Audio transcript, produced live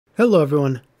Hello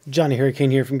everyone, Johnny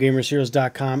Hurricane here from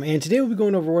GamersHeroes.com, and today we'll be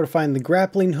going over where to find the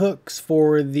grappling hooks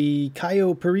for the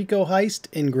Cayo Perico Heist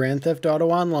in Grand Theft Auto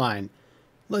Online.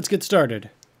 Let's get started.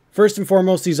 First and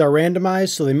foremost, these are randomized,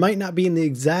 so they might not be in the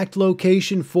exact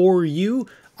location for you.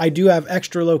 I do have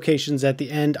extra locations at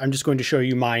the end. I'm just going to show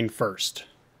you mine first.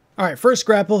 Alright, first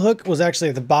grapple hook was actually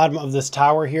at the bottom of this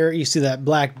tower here. You see that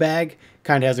black bag?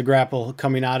 Kind of has a grapple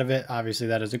coming out of it. Obviously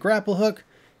that is a grapple hook.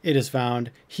 It is found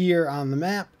here on the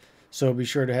map. So be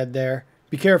sure to head there.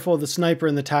 Be careful of the sniper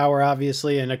in the tower,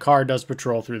 obviously, and a car does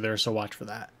patrol through there, so watch for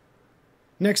that.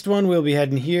 Next one, we'll be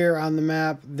heading here on the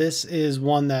map. This is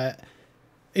one that,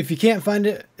 if you can't find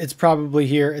it, it's probably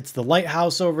here. It's the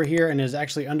lighthouse over here, and is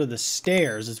actually under the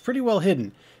stairs. It's pretty well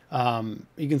hidden.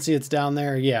 You can see it's down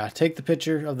there. Yeah, take the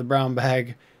picture of the brown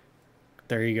bag.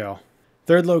 There you go.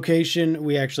 Third location,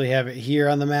 we actually have it here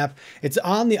on the map. It's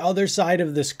on the other side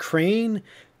of this crane.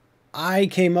 I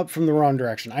came up from the wrong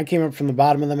direction. I came up from the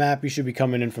bottom of the map. You should be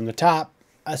coming in from the top.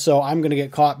 So I'm going to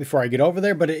get caught before I get over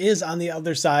there, but it is on the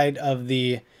other side of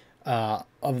the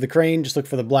crane. Just look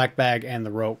for the black bag and the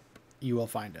rope. You will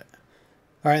find it.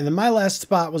 All right, and then my last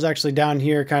spot was actually down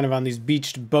here, kind of on these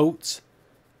beached boats,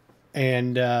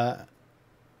 and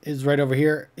is right over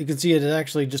here. You can see it is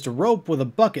actually just a rope with a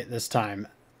bucket this time.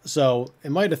 So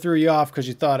it might have threw you off because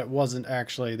you thought it wasn't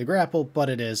actually the grapple, but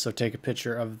it is, so take a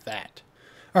picture of that.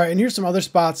 All right, and here's some other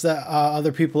spots that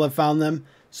other people have found them.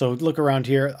 So look around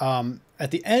here.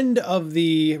 At the end of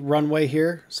the runway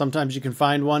here, sometimes you can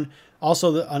find one.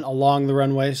 Also along the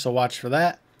runway, so watch for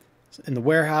that. In the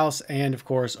warehouse and, of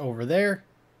course, over there.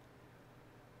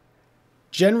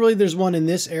 Generally, there's one in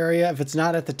this area. If it's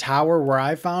not at the tower where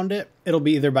I found it, it'll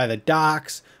be either by the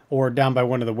docks or down by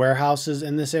one of the warehouses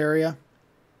in this area.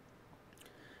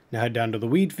 Now head down to the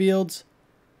wheat fields.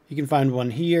 You can find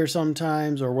one here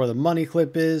sometimes, or where the money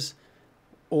clip is,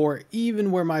 or even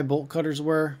where my bolt cutters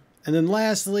were. And then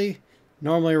lastly,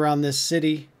 normally around this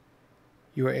city,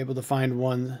 you are able to find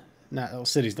one,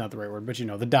 city's not the right word, but you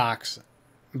know, the docks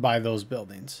by those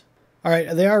buildings. All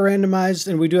right, they are randomized,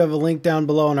 and we do have a link down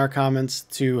below in our comments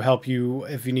to help you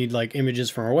if you need like images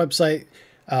from our website.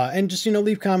 And just, you know,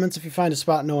 leave comments if you find a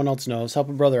spot no one else knows. Help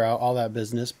a brother out, all that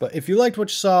business. But if you liked what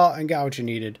you saw and got what you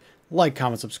needed, like,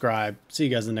 comment, subscribe. See you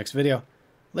guys in the next video.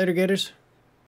 Later, Gators.